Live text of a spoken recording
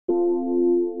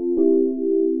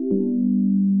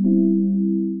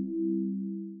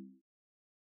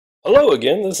Hello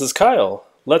again, this is Kyle.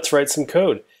 Let's write some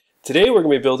code. Today we're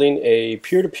going to be building a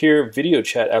peer-to-peer video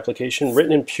chat application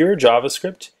written in pure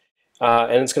JavaScript,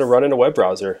 and it's going to run in a web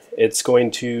browser. It's going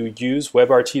to use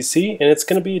WebRTC, and it's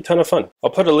going to be a ton of fun.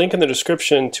 I'll put a link in the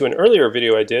description to an earlier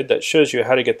video I did that shows you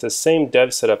how to get the same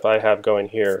dev setup I have going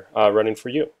here running for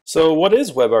you. So what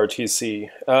is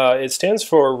WebRTC? It stands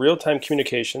for Real-Time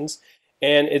Communications,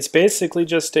 and it's basically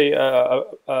just a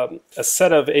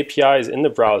set of APIs in the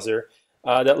browser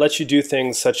that lets you do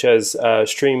things such as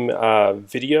stream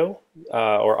video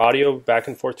or audio back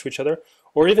and forth to each other,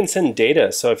 or even send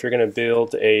data. So if you're going to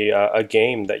build a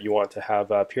game that you want to have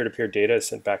peer-to-peer data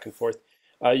sent back and forth,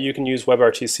 you can use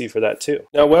WebRTC for that too.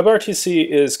 Now WebRTC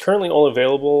is currently only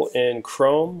available in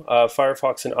Chrome,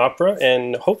 Firefox, and Opera,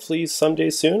 and hopefully someday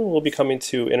soon will be coming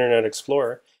to Internet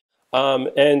Explorer.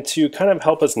 And to kind of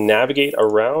help us navigate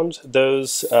around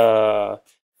those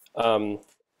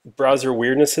browser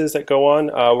weirdnesses that go on,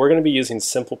 we're going to be using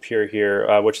Simple Peer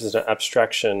here, which is an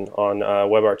abstraction on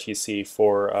WebRTC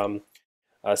for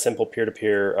simple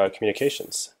peer-to-peer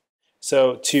communications.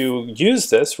 So to use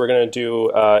this, we're going to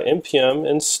do npm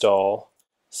install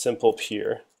simple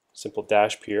peer,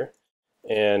 simple-peer,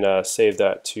 and save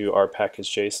that to our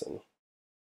package.json.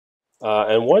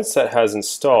 And once that has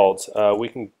installed, we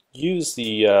can use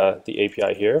the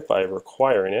API here by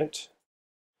requiring it.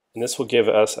 And this will give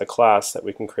us a class that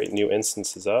we can create new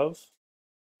instances of.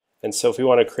 And so if we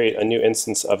want to create a new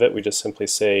instance of it, we just simply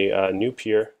say new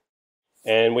peer.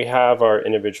 And we have our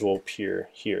individual peer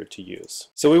here to use.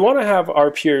 So we want to have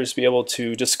our peers be able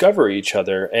to discover each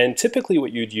other. And typically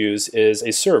what you'd use is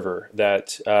a server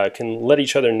that can let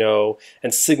each other know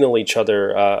and signal each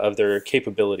other of their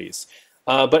capabilities.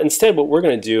 But instead what we're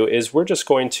going to do is we're just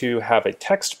going to have a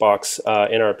text box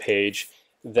in our page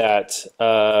that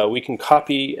we can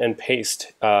copy and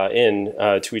paste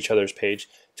to each other's page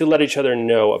to let each other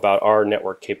know about our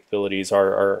network capabilities,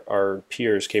 our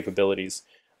peers' capabilities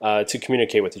to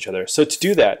communicate with each other. So to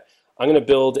do that, I'm going to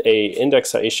build a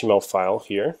index.html file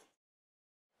here.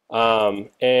 And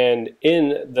in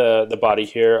the body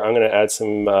here, I'm going to add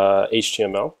some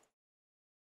HTML.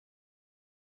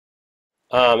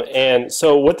 And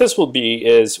so what this will be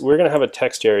is we're going to have a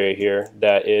text area here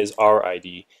that is our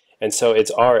ID. And so it's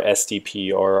our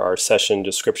SDP, or our session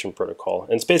description protocol.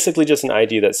 And it's basically just an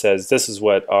ID that says this is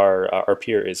what our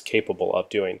peer is capable of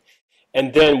doing.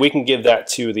 And then we can give that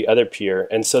to the other peer.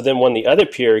 And so then when the other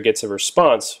peer gets a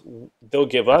response, they'll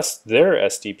give us their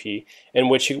SDP, in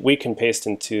which we can paste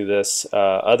into this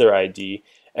other ID.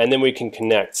 And then we can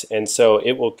connect. And so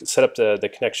it will set up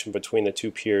the connection between the two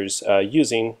peers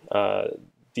using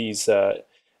these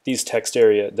text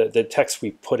area, the text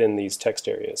we put in these text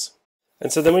areas.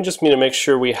 And so then we just need to make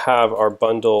sure we have our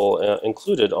bundle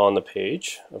included on the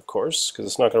page, of course, because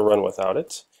it's not going to run without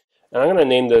it. And I'm going to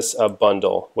name this a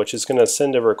bundle, which is going to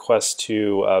send a request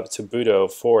to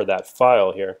Budo for that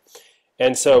file here.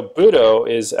 And so Budo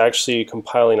is actually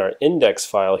compiling our index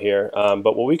file here.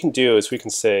 But what we can do is we can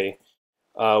say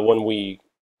when we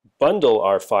bundle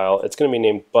our file, it's going to be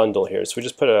named bundle here. So we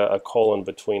just put a colon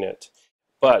between it.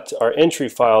 But our entry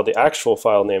file, the actual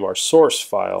file name, our source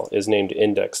file, is named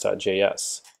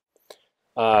index.js.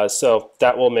 So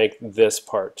that will make this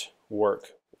part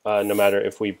work, no matter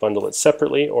if we bundle it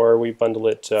separately or we bundle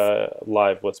it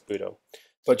live with Budo.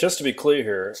 But just to be clear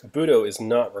here, Budo is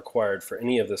not required for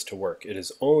any of this to work. It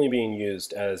is only being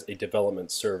used as a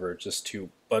development server just to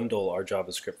bundle our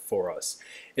JavaScript for us.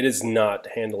 It is not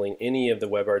handling any of the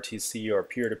WebRTC or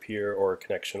peer-to-peer or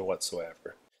connection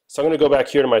whatsoever. So I'm going to go back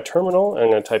here to my terminal and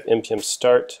I'm going to type npm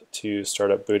start to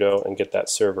start up Budo and get that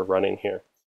server running here.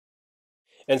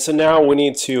 And so now we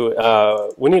need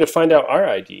to find out our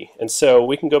ID. And so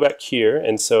we can go back here,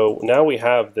 and so now we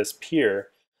have this peer.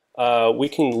 We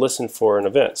can listen for an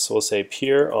event. So we'll say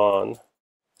peer on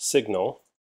signal,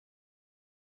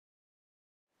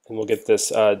 and we'll get this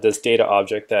this data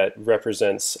object that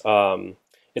represents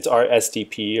it's our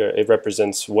SDP, or it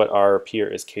represents what our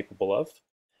peer is capable of.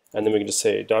 And then we can just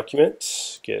say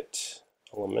document get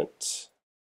element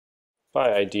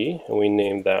by ID, and we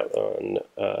name that on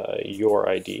your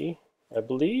ID, I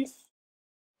believe.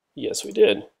 Yes, we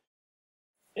did.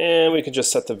 And we can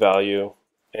just set the value,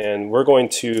 and we're going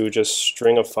to just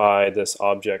stringify this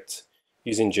object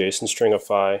using JSON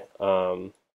stringify.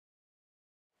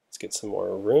 Let's get some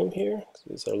more room here, because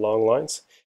these are long lines.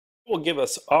 It will give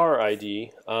us our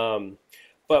ID.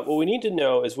 But what we need to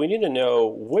know is we need to know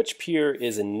which peer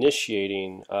is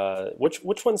initiating,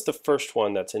 which one's the first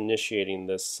one that's initiating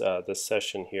this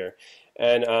session here.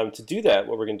 And to do that,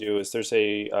 what we're going to do is there's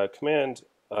a command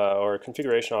or a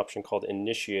configuration option called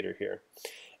initiator here.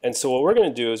 And so what we're going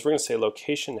to do is we're going to say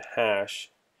location hash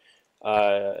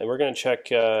and we're going to check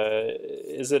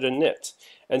is it a init.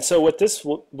 And so what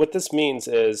this means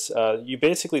is you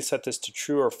basically set this to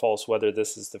true or false whether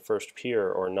this is the first peer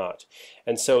or not.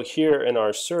 And so here in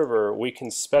our server we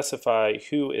can specify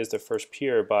who is the first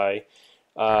peer by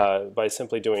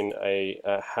simply doing a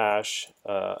hash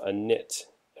a init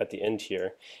at the end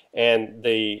here, and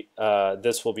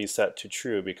this will be set to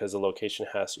true because the location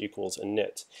hash equals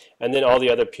init, and then all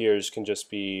the other peers can just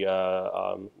be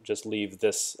just leave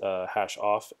this hash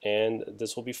off, and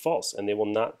this will be false, and they will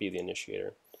not be the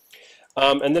initiator.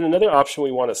 And then another option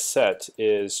we want to set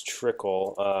is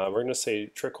trickle. We're going to say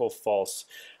trickle false.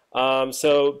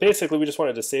 So basically we just want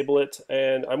to disable it,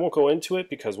 and I won't go into it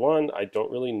because one, I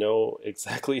don't really know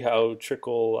exactly how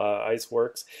trickle ice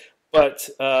works, but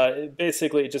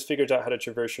basically it just figures out how to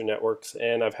traverse your networks,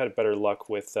 and I've had better luck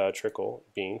with trickle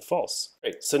being false.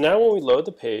 Great. So now when we load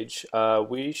the page,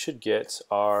 we should get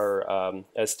our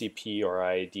SDP or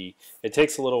ID. It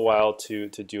takes a little while to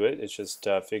do it. It's just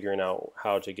figuring out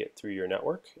how to get through your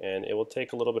network, and it will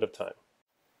take a little bit of time.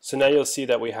 So now you'll see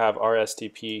that we have our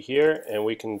SDP here, and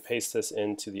we can paste this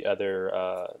into the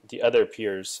other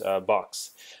peers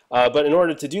box. But in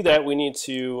order to do that, we need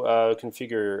to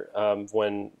configure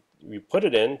when we put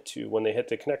it in to when they hit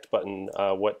the connect button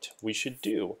what we should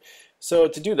do. So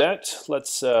to do that,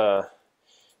 let's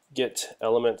get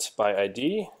element by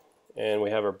ID, and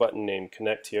we have our button named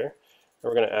connect here.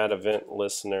 And we're going to add event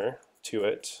listener to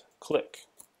it. Click.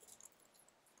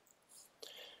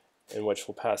 In which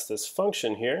we'll pass this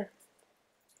function here,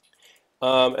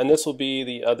 and this will be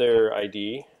the other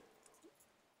ID,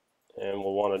 and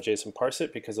we'll want to JSON parse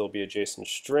it because it'll be a JSON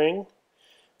string.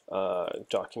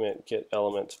 Document get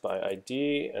element by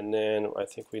ID, and then I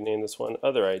think we name this one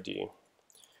other ID,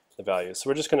 the value. So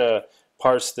we're just going to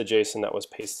parse the JSON that was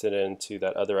pasted into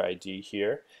that other ID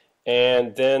here,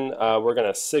 and then we're going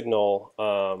to signal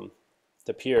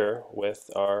the peer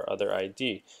with our other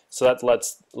ID. So that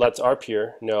lets our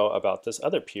peer know about this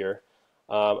other peer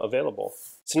available.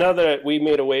 So now that we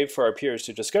made a way for our peers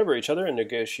to discover each other and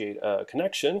negotiate a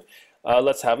connection,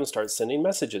 let's have them start sending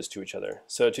messages to each other.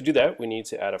 So to do that, we need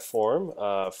to add a form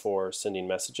for sending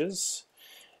messages.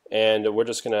 And we're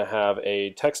just going to have a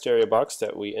text area box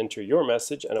that we enter your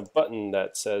message and a button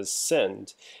that says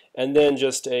send. And then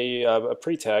just a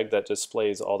pre-tag that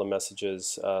displays all the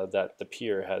messages that the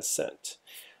peer has sent.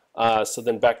 So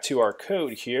then back to our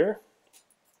code here,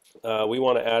 we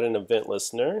want to add an event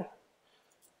listener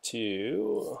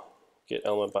to get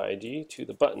element by ID to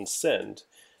the button send.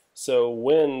 So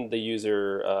when the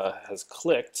user has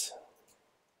clicked,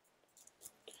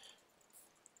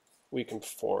 we can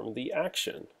perform the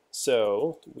action.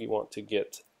 So we want to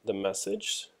get the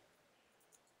message.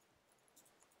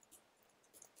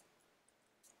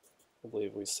 I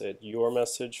believe we said your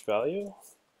message value.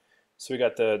 So we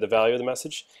got the value of the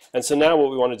message. And so now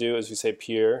what we want to do is we say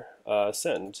peer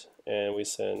send, and we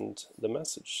send the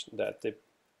message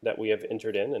that we have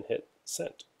entered in and hit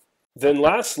send. Then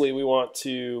lastly, we want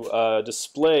to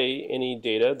display any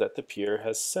data that the peer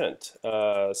has sent.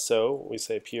 So we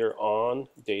say peer on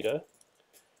data.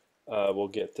 We'll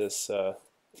get this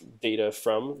data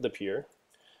from the peer.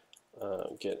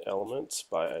 Get elements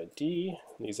by ID.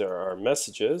 These are our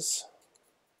messages.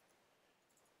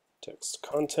 Text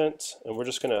content, and we're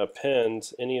just going to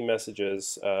append any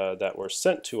messages that were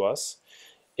sent to us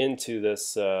into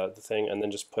this the thing, and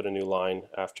then just put a new line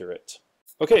after it.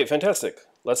 Okay, fantastic.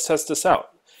 Let's test this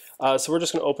out. So we're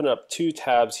just going to open up two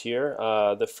tabs here.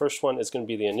 The first one is going to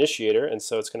be the initiator, and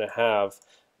so it's going to have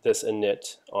this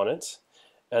init on it.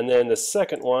 And then the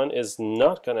second one is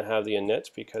not going to have the init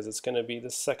because it's going to be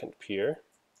the second peer.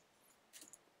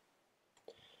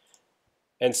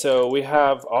 And so we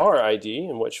have our ID,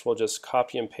 in which we'll just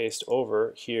copy and paste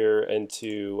over here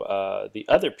into the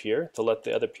other peer to let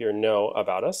the other peer know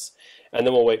about us. And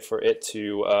then we'll wait for it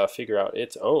to figure out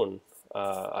its own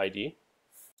ID.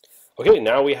 Okay,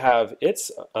 now we have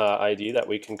its ID that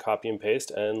we can copy and paste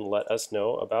and let us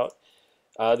know about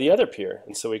the other peer.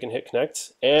 And so we can hit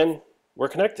connect, and we're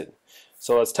connected.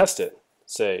 So let's test it.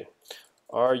 Say,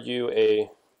 are you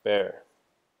a bear?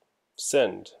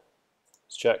 Send.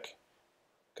 Let's check.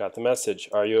 Got the message.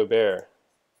 Are you a bear?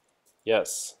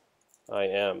 Yes, I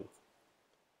am.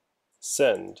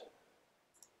 Send.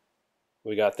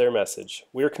 We got their message.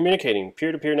 We are communicating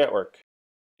peer-to-peer network.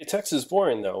 The text is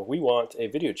boring though. We want a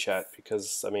video chat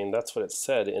because, I mean, that's what it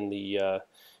said in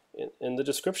the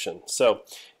description. So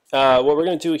what we're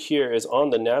going to do here is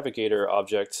on the navigator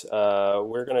object,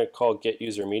 we're going to call get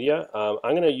user media.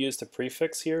 I'm going to use the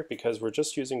prefix here because we're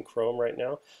just using Chrome right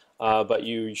now. But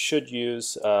you should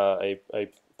use a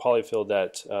polyfill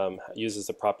that uses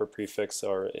the proper prefix,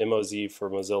 or MOZ for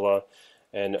Mozilla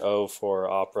and O for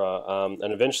Opera,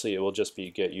 and eventually it will just be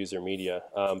get user media.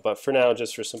 But for now,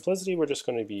 just for simplicity, we're just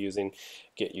going to be using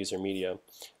get user media.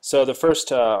 So the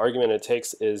first argument it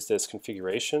takes is this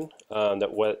configuration,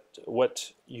 that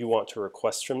what you want to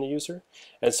request from the user.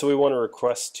 And so we want to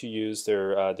request to use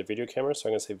their video camera, so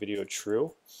I'm going to say video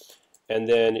true. And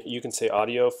then you can say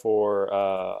audio for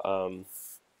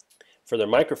their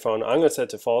microphone. I'm going to set it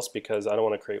to false because I don't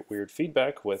want to create weird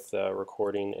feedback with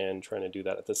recording and trying to do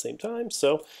that at the same time.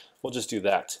 So we'll just do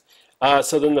that.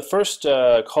 So then the first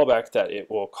callback that it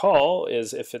will call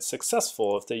is if it's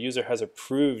successful. If the user has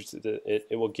approved,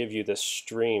 it will give you this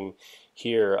stream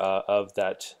here of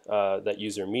that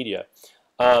user media.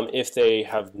 If they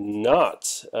have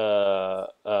not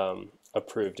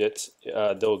approved it,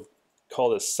 they'll call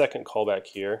this second callback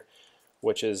here,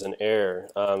 which is an error,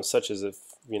 such as if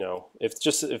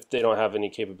if they don't have any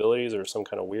capabilities or some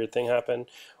kind of weird thing happened,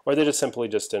 or they just simply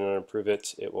didn't approve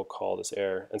it, it will call this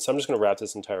error. And so I'm just going to wrap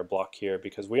this entire block here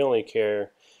because we only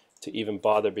care to even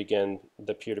bother begin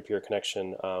the peer-to-peer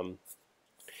connection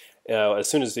as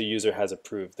soon as the user has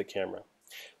approved the camera.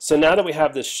 So now that we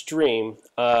have this stream,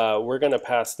 we're going to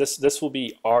pass this. This will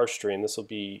be our stream. This will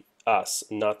be us,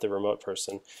 not the remote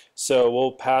person. So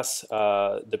we'll pass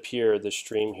the peer the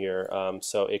stream here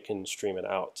so it can stream it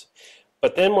out.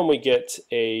 But then when we get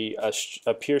a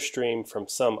peer stream from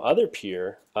some other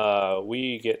peer,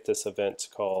 we get this event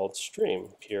called stream,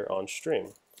 peer on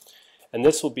stream. And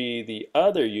this will be the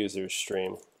other user's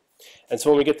stream. And so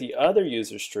when we get the other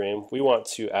user stream, we want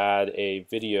to add a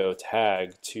video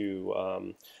tag to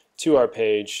our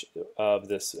page of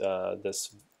this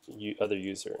other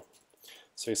user.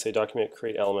 So we say document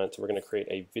create element. We're going to create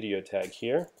a video tag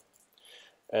here,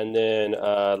 and then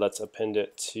let's append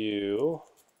it to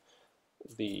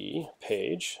the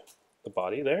page, the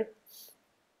body there.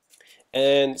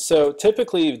 And so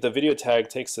typically the video tag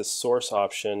takes this source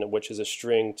option, which is a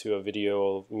string to a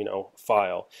video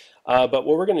file. But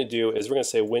what we're going to do is we're going to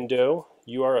say window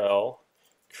URL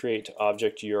create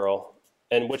object URL,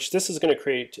 and which this is going to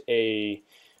create a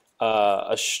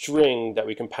string that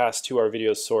we can pass to our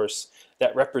video source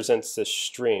that represents this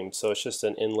stream. So it's just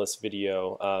an endless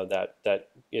video that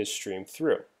is streamed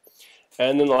through.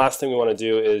 And then the last thing we want to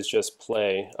do is just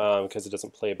play, because it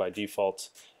doesn't play by default,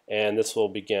 and this will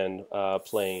begin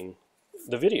playing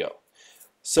the video.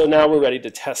 So now we're ready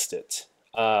to test it.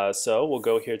 So we'll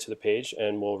go here to the page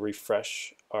and we'll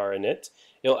refresh our init.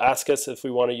 It'll ask us if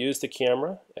we want to use the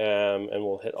camera, and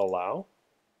we'll hit allow.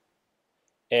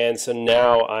 And so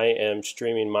now I am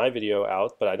streaming my video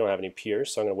out, but I don't have any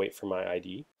peers, so I'm going to wait for my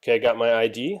ID. Okay, I got my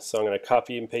ID, so I'm going to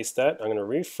copy and paste that. I'm going to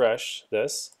refresh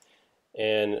this,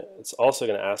 and it's also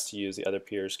going to ask to use the other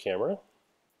peer's camera,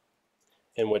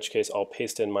 in which case I'll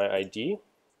paste in my ID.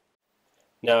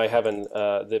 Now I have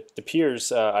the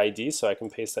peer's ID, so I can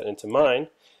paste that into mine,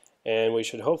 and we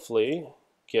should hopefully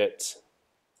get,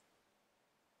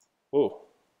 ooh,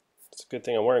 it's a good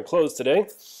thing I'm wearing clothes today.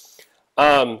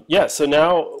 Yeah, so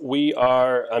now we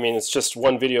are, it's just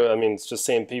one video, it's just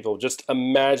same people. Just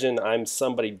imagine I'm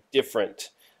somebody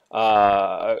different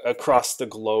across the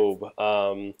globe.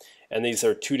 And these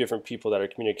are two different people that are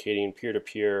communicating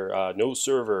peer-to-peer, no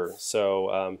server.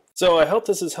 So, so I hope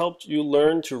this has helped you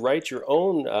learn to write your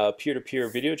own peer-to-peer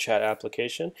video chat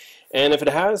application. And if it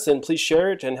has, then please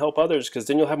share it and help others, because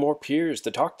then you'll have more peers to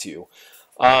talk to.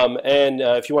 And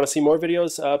if you want to see more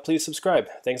videos, please subscribe.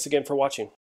 Thanks again for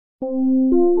watching.